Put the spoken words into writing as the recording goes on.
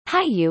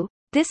Hi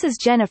this is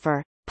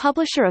Jennifer,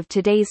 publisher of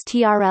today's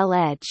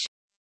TRL Edge.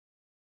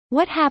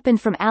 What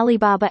happened from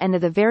Alibaba end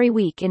of the very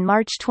week in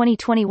March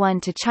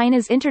 2021 to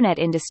China's internet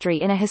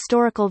industry in a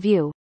historical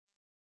view?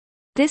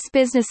 This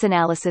business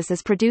analysis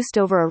is produced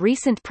over a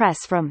recent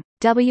press from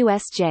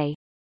WSJ.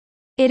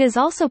 It is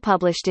also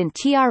published in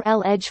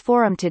TRL Edge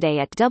forum today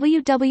at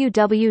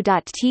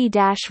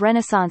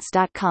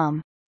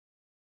www.t-renaissance.com.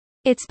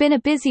 It's been a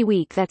busy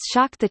week that's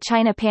shocked the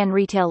China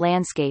pan-retail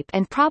landscape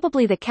and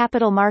probably the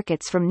capital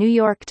markets from New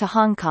York to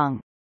Hong Kong.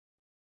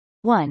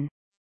 1.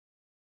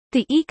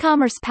 The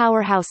e-commerce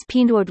powerhouse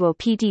Pinduoduo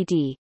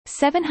Pdd,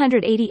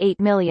 788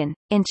 million,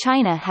 in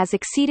China has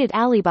exceeded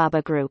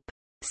Alibaba Group,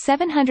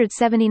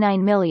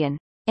 779 million,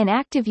 in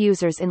active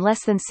users in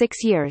less than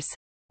 6 years.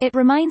 It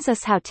reminds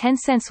us how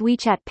Tencent's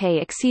WeChat Pay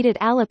exceeded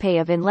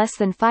Alipay of in less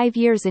than 5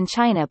 years in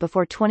China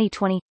before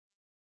 2020.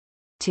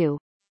 2.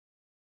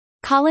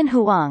 Colin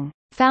Huang,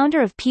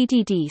 founder of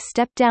PDD,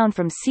 stepped down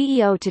from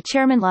CEO to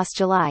chairman last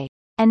July,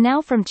 and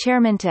now from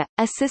chairman to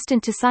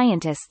assistant to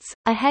scientists,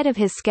 ahead of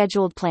his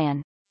scheduled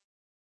plan.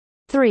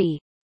 3.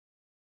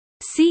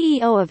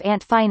 CEO of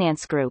Ant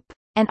Finance Group,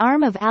 an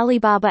arm of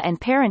Alibaba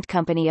and parent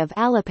company of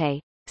Alipay,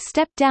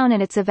 stepped down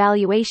and its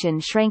evaluation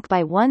shrank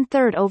by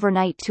 1/3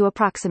 overnight to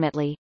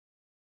approximately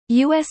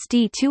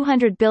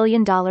 $200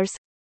 billion.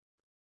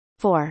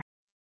 4.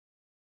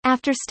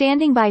 After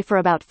standing by for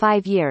about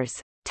 5 years,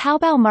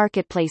 Taobao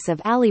marketplace of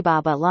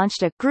Alibaba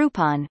launched a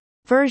Groupon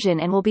version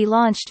and will be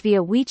launched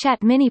via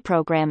WeChat mini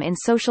program in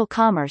social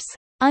commerce.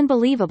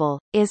 Unbelievable,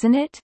 isn't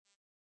it?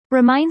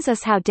 Reminds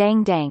us how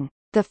Dang,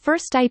 the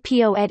first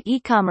IPO at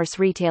e-commerce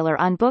retailer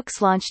on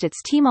books, launched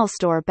its Tmall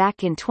store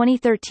back in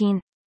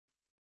 2013.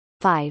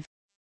 5.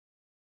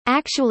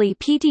 Actually,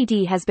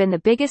 PDD has been the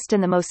biggest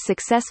and the most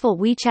successful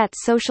WeChat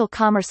social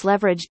commerce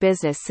leverage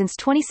business since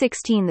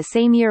 2016, the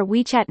same year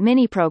WeChat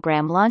mini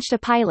program launched a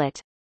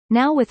pilot,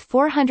 now with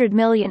 400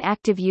 million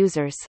active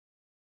users.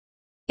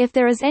 If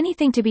there is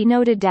anything to be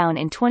noted down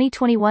in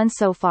 2021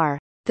 so far,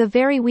 the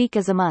very week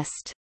is a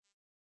must.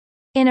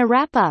 In a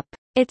wrap-up,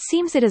 it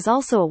seems it is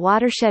also a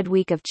watershed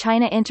week of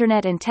China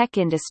internet and tech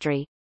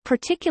industry,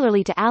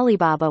 particularly to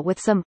Alibaba, with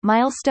some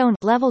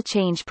milestone-level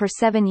change per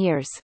 7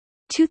 years.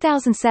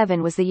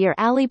 2007 was the year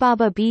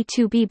Alibaba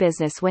B2B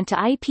business went to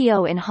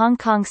IPO in Hong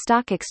Kong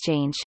Stock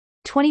Exchange.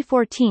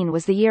 2014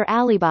 was the year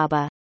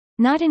Alibaba,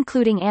 not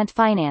including Ant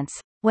Finance,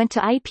 went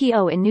to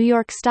IPO in New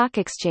York Stock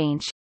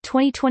Exchange.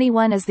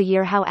 2021 is the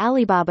year how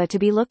Alibaba to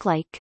be look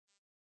like.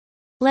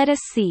 Let us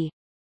see.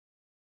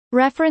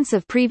 Reference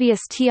of previous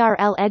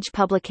TRL Edge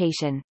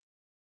publication.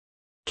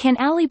 Can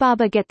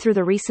Alibaba get through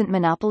the recent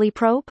monopoly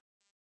probe?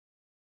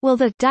 Will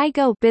the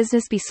Daigou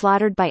business be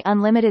slaughtered by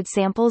unlimited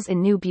samples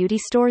in new beauty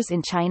stores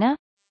in China?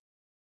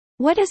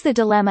 What is the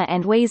dilemma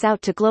and ways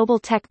out to global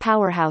tech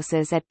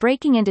powerhouses at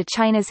breaking into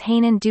China's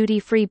Hainan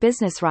duty-free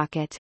business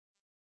rocket?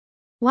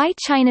 Why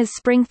China's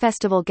Spring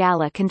Festival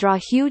Gala can draw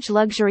huge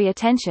luxury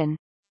attention.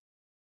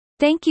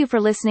 Thank you for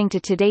listening to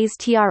today's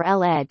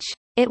TRL Edge.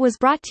 It was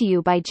brought to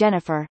you by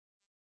Jennifer.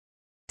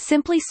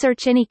 Simply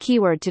search any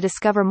keyword to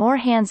discover more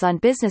hands-on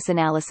business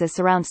analysis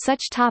around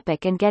such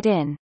topic and get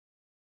in.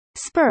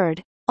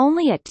 Spurred,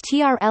 only at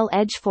TRL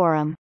Edge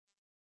Forum.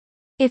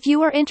 If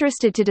you are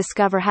interested to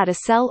discover how to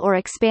sell or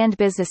expand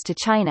business to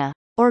China,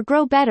 or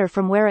grow better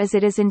from whereas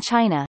it is in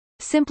China,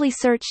 simply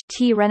search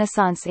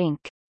T-Renaissance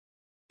Inc.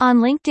 on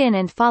LinkedIn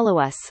and follow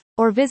us,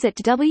 or visit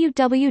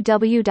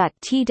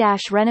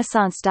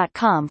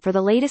www.t-renaissance.com for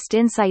the latest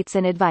insights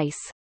and advice.